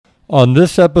On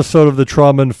this episode of the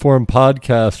Trauma Informed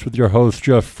Podcast with your host,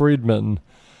 Jeff Friedman,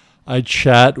 I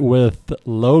chat with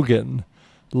Logan.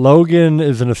 Logan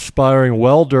is an aspiring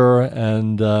welder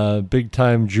and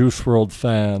big-time Juice Wrld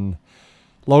fan.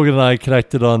 Logan and I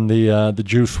connected on the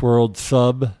Juice Wrld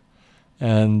sub,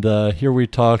 and here we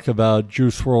talk about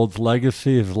Juice Wrld's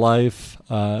legacy, his life,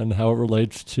 and how it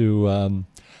relates to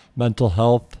mental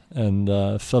health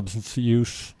and substance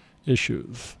use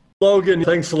issues. Logan,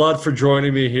 thanks a lot for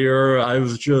joining me here. I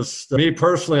was me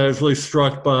personally, I was really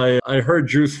struck by, I heard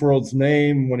Juice Wrld's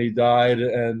name when he died,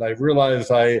 and I realized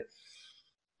I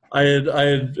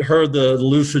had heard the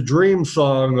Lucid Dream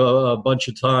song a bunch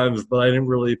of times, but I didn't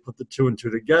really put the two and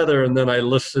two together. And then I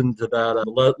listened to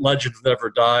that Legends Never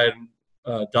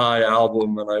Die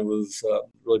album, and I was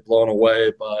really blown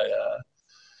away by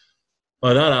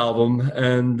that album.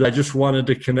 And I just wanted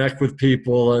to connect with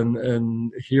people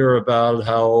and hear about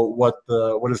what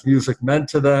his music meant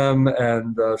to them,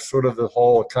 and sort of the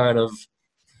whole kind of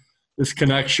this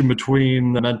connection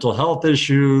between mental health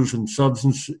issues and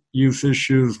substance use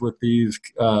issues with these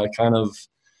kind of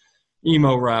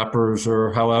emo rappers,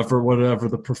 or whatever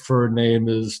the preferred name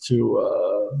is to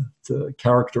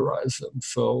characterize them.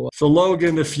 So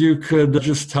Logan, if you could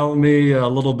just tell me a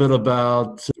little bit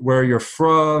about where you're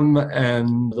from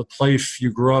and the place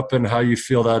you grew up in, how you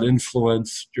feel that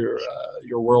influenced your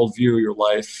worldview, your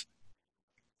life.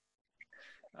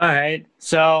 All right.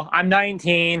 So I'm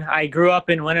 19. I grew up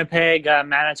in Winnipeg,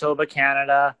 Manitoba,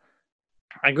 Canada.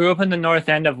 I grew up in the north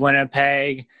end of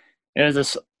Winnipeg. It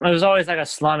was always like a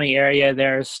slummy area.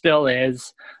 There still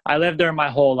is. I lived there my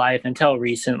whole life until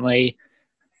recently.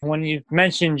 When you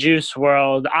mentioned Juice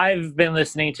Wrld, I've been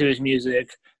listening to his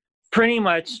music pretty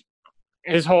much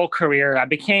his whole career. I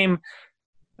became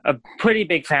a pretty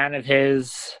big fan of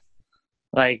his.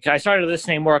 Like, I started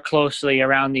listening more closely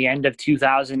around the end of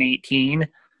 2018.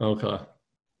 Okay.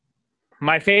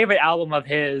 My favorite album of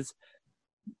his,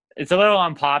 it's a little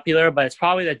unpopular, but it's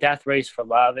probably the Death Race for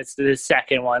Love. It's the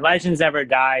second one. Legends Never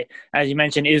Die, as you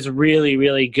mentioned, is really,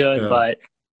 really good, but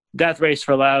Death Race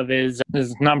for Love is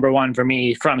number one for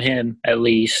me, from him at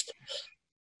least.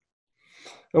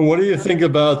 And what do you think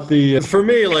about for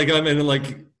me,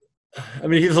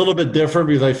 he's a little bit different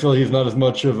because I feel he's not as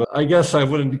much of I guess I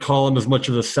wouldn't call him as much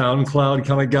of a SoundCloud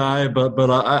kind of guy, but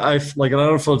I like, I don't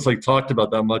know if it's like talked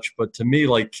about that much, but to me,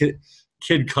 like Kid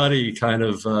Cudi kind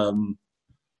of,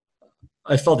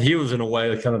 I felt he was in a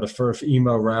way kind of the first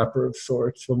emo rapper of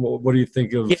sorts. What do you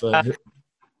think of?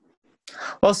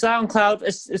 Well, SoundCloud,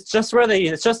 it's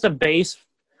just a base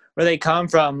where they come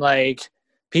from. Like,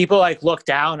 people like look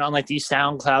down on like these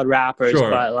SoundCloud rappers, sure.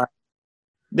 But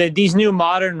like these new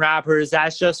modern rappers,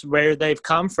 that's just where they've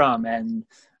come from, and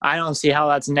I don't see how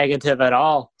that's negative at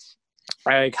all.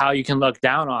 Like, how you can look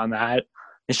down on that.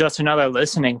 It's just another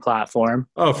listening platform.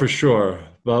 Oh, for sure.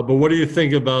 But what do you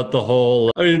think about the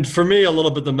whole, I mean, for me, a little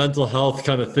bit the mental health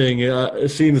kind of thing, it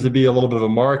seems to be a little bit of a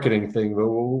marketing thing, but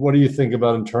what do you think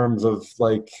about in terms of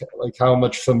like how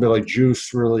much somebody like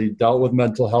Juice really dealt with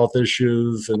mental health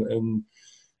issues and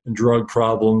drug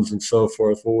problems and so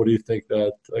forth? Well, what do you think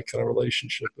that kind of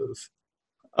relationship is?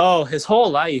 Oh, his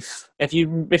whole life. If you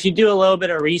do a little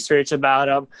bit of research about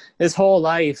him, his whole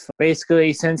life,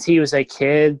 basically since he was a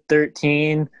kid,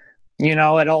 13, it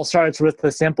all starts with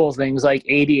the simple things like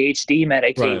ADHD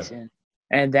medication. Right.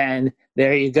 And then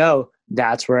there you go.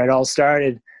 That's where it all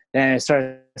started. Then it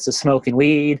starts to smoking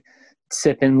weed,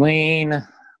 sipping lean,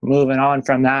 moving on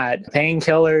from that.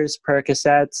 Painkillers,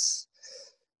 Percocets,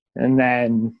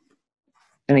 and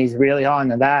he's really on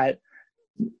to that.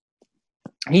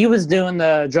 He was doing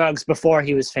the drugs before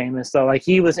he was famous, though. Like,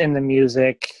 he was in the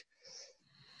music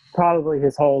probably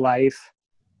his whole life.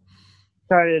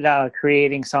 Started out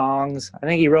songs. I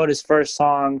think he wrote his first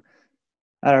song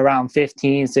at around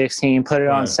 15, 16, put it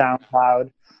on SoundCloud.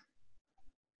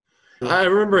 I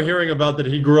remember hearing about that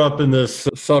he grew up in this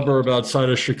suburb outside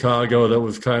of Chicago that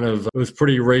was it was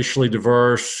pretty racially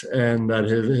diverse, and that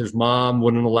his mom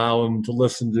wouldn't allow him to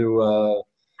listen to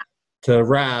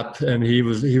rap, and he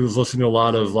was listening to a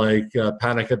lot of like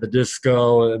Panic at the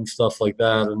Disco and stuff like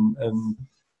that, and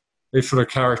they sort of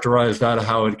characterized that,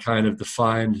 how it kind of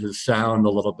defined his sound a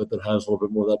little bit, that has a little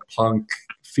bit more of that punk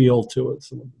feel to it.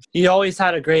 He always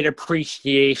had a great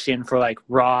appreciation for like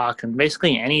rock and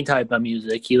basically any type of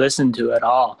music. He listened to it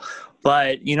all.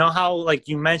 But you know how, like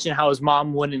you mentioned, how his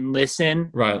mom wouldn't listen,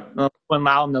 right? Wouldn't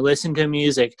allow him to listen to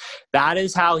music. That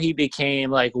is how he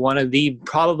became like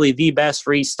probably the best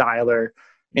freestyler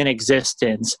in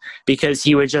existence, because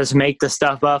he would just make the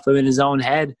stuff up in his own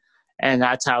head, and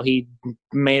that's how he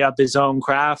made up his own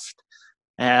craft.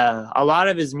 A lot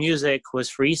of his music was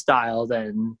freestyled,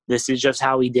 and this is just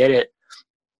how he did it,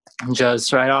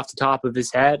 just right off the top of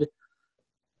his head.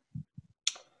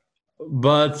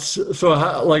 But so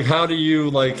how do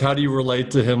you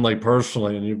relate to him like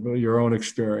personally and your own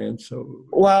experience? So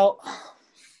Well,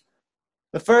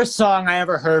 the first song I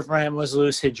ever heard from him was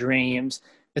Lucid Dreams.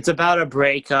 It's about a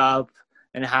breakup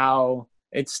and how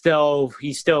he still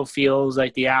feels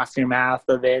like the aftermath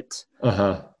of it.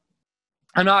 uh-huh.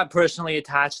 I'm not personally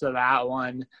attached to that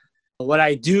one. What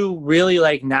I do really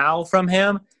like now from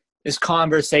him is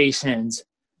Conversations.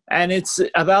 And it's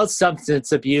about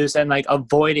substance abuse and like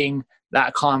avoiding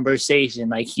that conversation.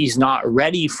 Like he's not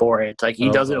ready for it. Like he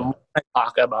doesn't want to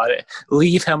talk about it.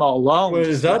 Leave him alone. Wait,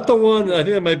 is that the one? I think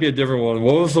that might be a different one.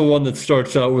 What was the one that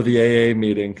starts out with the AA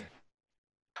meeting?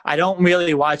 I don't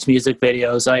really watch music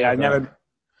videos. Like I've never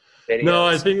videos. No,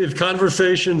 I think it's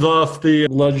Conversations off the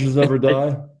Legends Never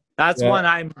Die. That's one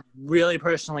I'm really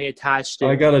personally attached to.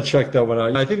 I gotta check that one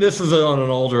out. I think this is on an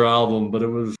older album, but it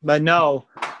was. But no,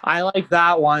 I like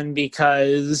that one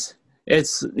because he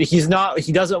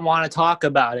doesn't want to talk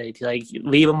about it. Like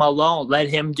leave him alone. Let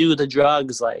him do the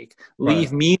drugs. Like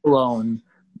leave me alone.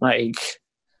 Like,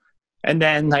 and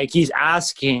then like he's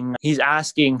asking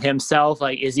himself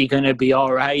like, is he gonna be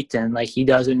all right? And like he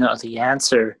doesn't know the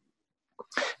answer.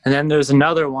 And then there's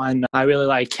another one I really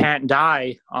like, Can't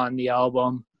Die, on the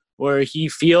album, where he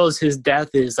feels his death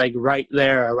is like right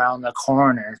there around the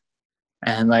corner,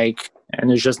 and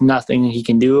there's just nothing he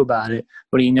can do about it,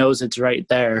 but he knows it's right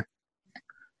there.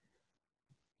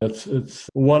 It's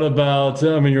what about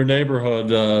your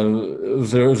neighborhood?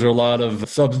 Is there a lot of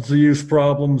substance use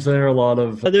problems there?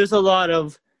 There's a lot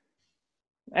of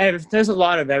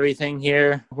everything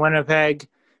here. Winnipeg,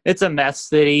 it's a meth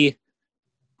city.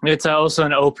 It's also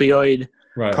an opioid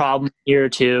problem here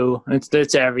too.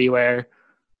 It's everywhere.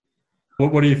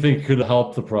 What do you think could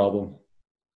help the problem?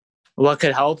 What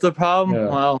could help the problem? Yeah.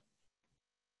 Well,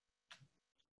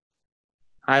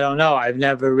 I don't know. I've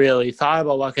never really thought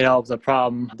about what could help the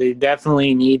problem. They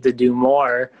definitely need to do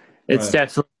more. It's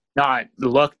definitely not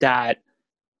looked at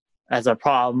as a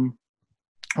problem.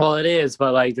 Well, it is,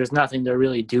 but like there's nothing they're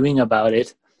really doing about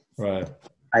it. Right.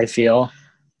 I feel.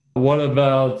 What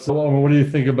do you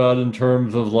think about in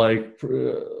terms of like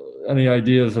any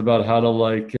ideas about how to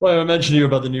I mentioned to you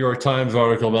about the New York Times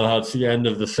article about how it's the end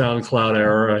of the SoundCloud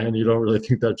era, and you don't really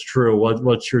think that's true.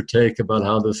 What's your take about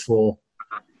how this will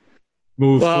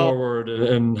move forward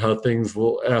and how things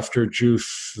will, after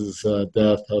Juice's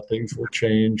death, how things will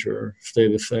change or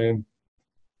stay the same?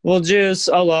 Well, Juice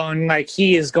alone, like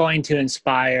he is going to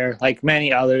inspire like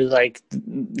many others. Like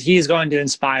he's going to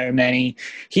inspire many.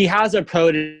 He has a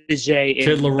protege.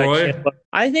 Kid Leroy?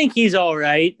 I think he's all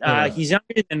right. He's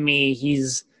younger than me.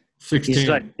 He's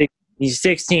 16. He's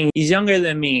 16. He's younger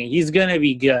than me. He's going to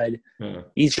be good. Yeah.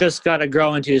 He's just got to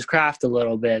grow into his craft a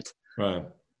little bit. Right.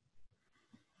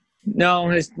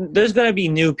 No, there's going to be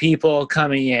new people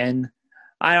coming in.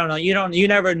 I don't know. You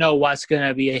never know what's going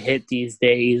to be a hit these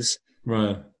days.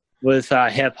 Right. With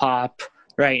hip hop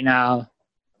right now.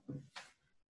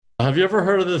 Have you ever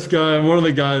heard of this guy? One of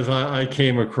the guys I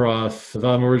came across,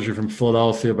 I'm originally from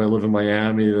Philadelphia, but I live in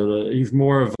Miami. He's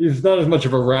not as much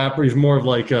of a rapper. He's more of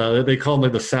like, they call him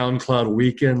like the SoundCloud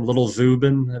Weekend, Little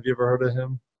Zubin. Have you ever heard of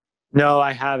him? No,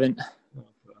 I haven't.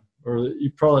 Or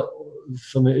you probably,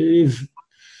 he's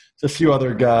a few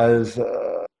other guys.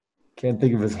 Can't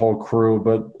think of his whole crew,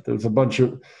 but there's a bunch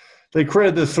of, they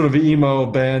created this sort of emo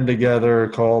band together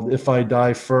called If I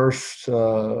Die First.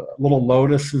 Little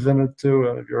Lotus is in it too.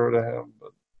 Have you heard of him?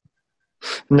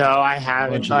 No, I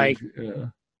haven't.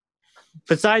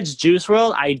 Besides Juice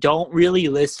Wrld, I don't really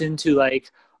listen to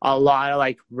like a lot of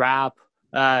like rap.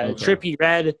 Trippie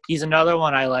Redd, he's another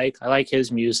one I like. I like his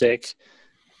music.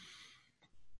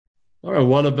 All right.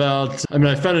 What about?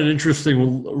 I found it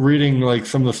interesting reading like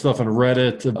some of the stuff on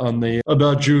Reddit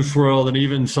about Juice Wrld, and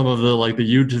even some of the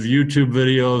YouTube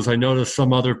videos. I noticed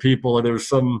some other people. There was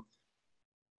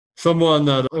someone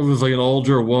that it was like an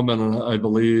older woman, I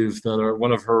believe,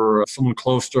 that someone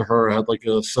close to her had like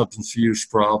a substance use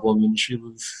problem, and she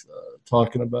was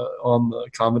talking about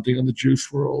commenting on the Juice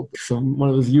Wrld. One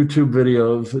of those YouTube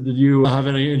videos. Did you have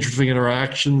any interesting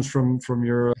interactions from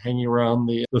your hanging around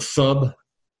the sub?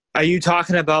 Are you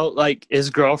talking about like his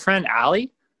girlfriend, Allie?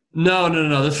 No.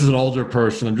 This is an older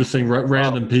person. I'm just saying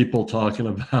random people talking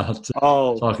about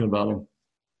him.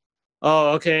 Oh,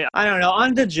 okay. I don't know.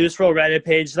 On the Juice Wrld Reddit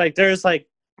page, like there's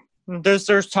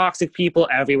toxic people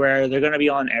everywhere. They're gonna be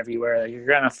on everywhere. Like, you're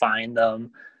gonna find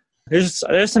them. There's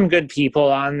some good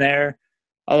people on there.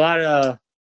 A lot of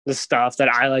the stuff that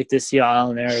I like to see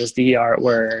on there is the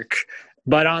artwork.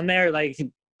 But on there, like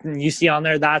you see on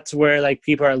there, that's where like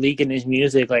people are leaking his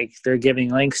music, like they're giving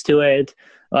links to it.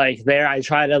 Like there, I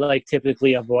try to like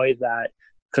typically avoid that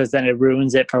because then it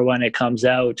ruins it for when it comes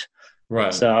out.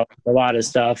 Right. So a lot of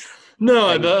stuff. No,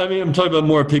 Like, I mean, I'm talking about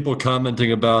more people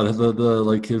commenting about the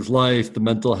like his life, the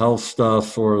mental health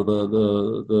stuff, or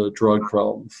the drug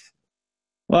problems.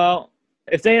 well,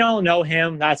 if they don't know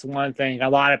him, that's one thing. A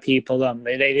lot of people,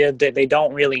 they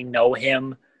don't really know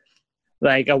him,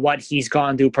 like what he's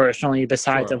gone through personally,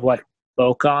 besides Sure. of what he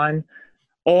spoke on,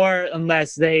 or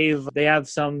unless they have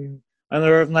some,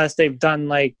 or unless they've done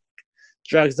like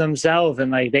drugs themselves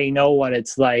and like they know what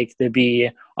it's like to be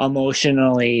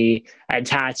emotionally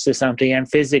attached to something and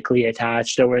physically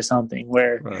attached over something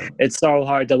where Right. it's so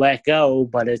hard to let go,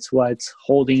 but it's what's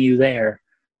holding you there.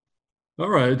 All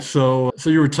right. So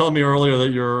you were telling me earlier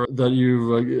that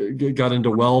you got into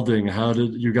welding. How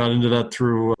did you got into that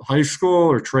through high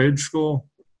school or trade school?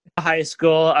 High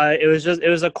school, it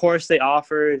was a course they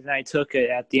offered and I took it.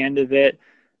 At the end of it,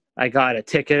 I got a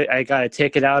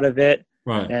ticket out of it,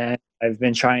 Right. and I've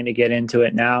been trying to get into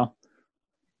it now.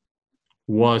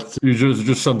 What you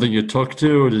just something you took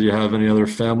to? Or did you have any other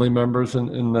family members in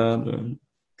that?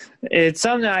 It's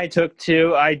something I took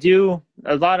to. I do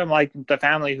a lot of like the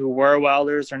family who were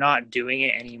welders are not doing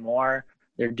it anymore.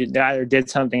 They either did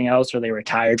something else or they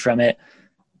retired from it.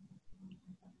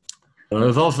 I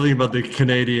was also thinking about the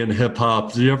Canadian hip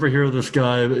hop. Do you ever hear this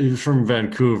guy? He's from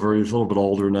Vancouver. He's a little bit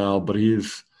older now, but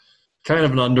he's kind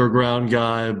of an underground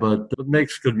guy, but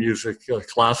makes good music.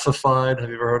 Classified. Have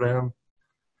you ever heard of him?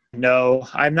 No,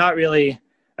 I'm not really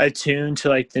attuned to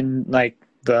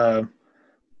the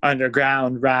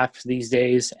underground rap these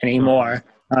days anymore,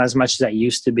 not as much as I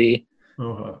used to be.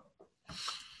 Uh-huh.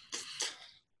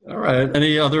 All right.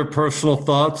 Any other personal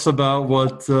thoughts about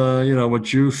what what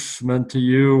Juice meant to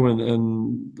you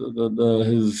and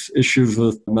his issues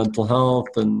with mental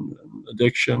health and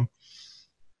addiction?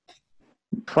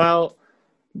 Well,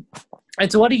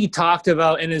 it's what he talked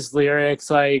about in his lyrics.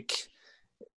 Like,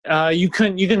 you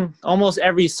can almost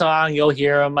every song you'll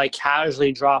hear him like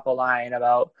casually drop a line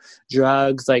about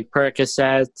drugs, like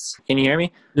Percocets. Can you hear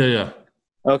me? Yeah.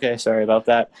 Okay, sorry about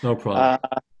that. No problem.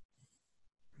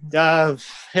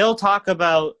 He'll talk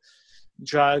about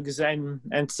drugs, and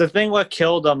it's the thing what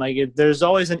killed him. Like, there's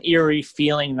always an eerie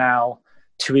feeling now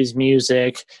to his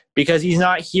music because he's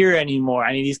not here anymore.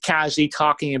 I mean, he's casually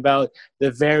talking about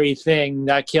the very thing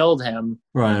that killed him.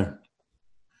 Right.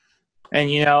 And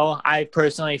I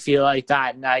personally feel like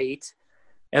that night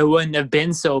it wouldn't have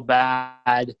been so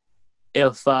bad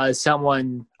if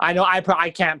someone, I know I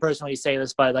can't personally say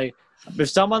this, but like if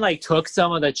someone like took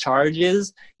some of the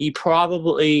charges, it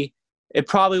probably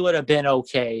would have been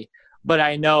okay. But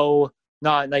I know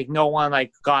not like no one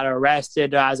like got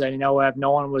arrested, as I know of.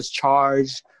 No one was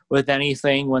charged with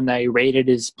anything when they raided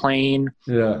his plane.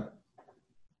 Yeah.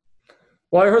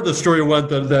 Well, I heard the story went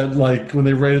that like when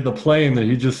they raided the plane that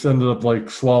he just ended up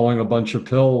like swallowing a bunch of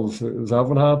pills. Is that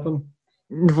what happened?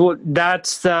 Well,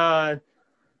 that's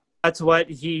what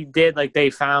he did. Like they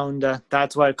found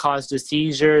that's what caused the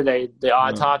seizure. The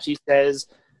autopsy says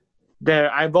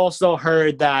there. I've also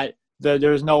heard that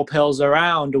there was no pills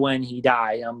around when he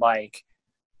died. I'm like,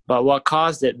 but what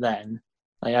caused it then?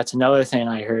 Like that's another thing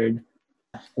I heard.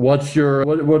 What's your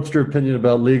opinion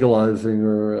about legalizing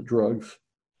or drugs?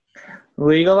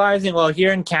 Legalizing, well,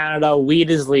 here in Canada, weed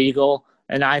is legal,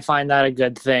 and I find that a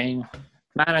good thing.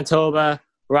 Manitoba,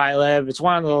 where I live, it's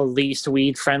one of the least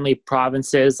weed-friendly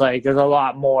provinces. Like, there's a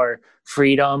lot more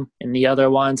freedom in the other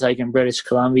ones, like in British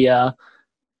Columbia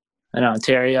and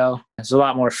Ontario. There's a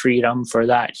lot more freedom for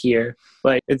that here.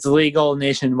 But it's legal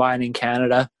nationwide in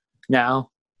Canada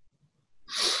now.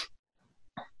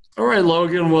 All right,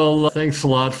 Logan. Well, thanks a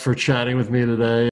lot for chatting with me today.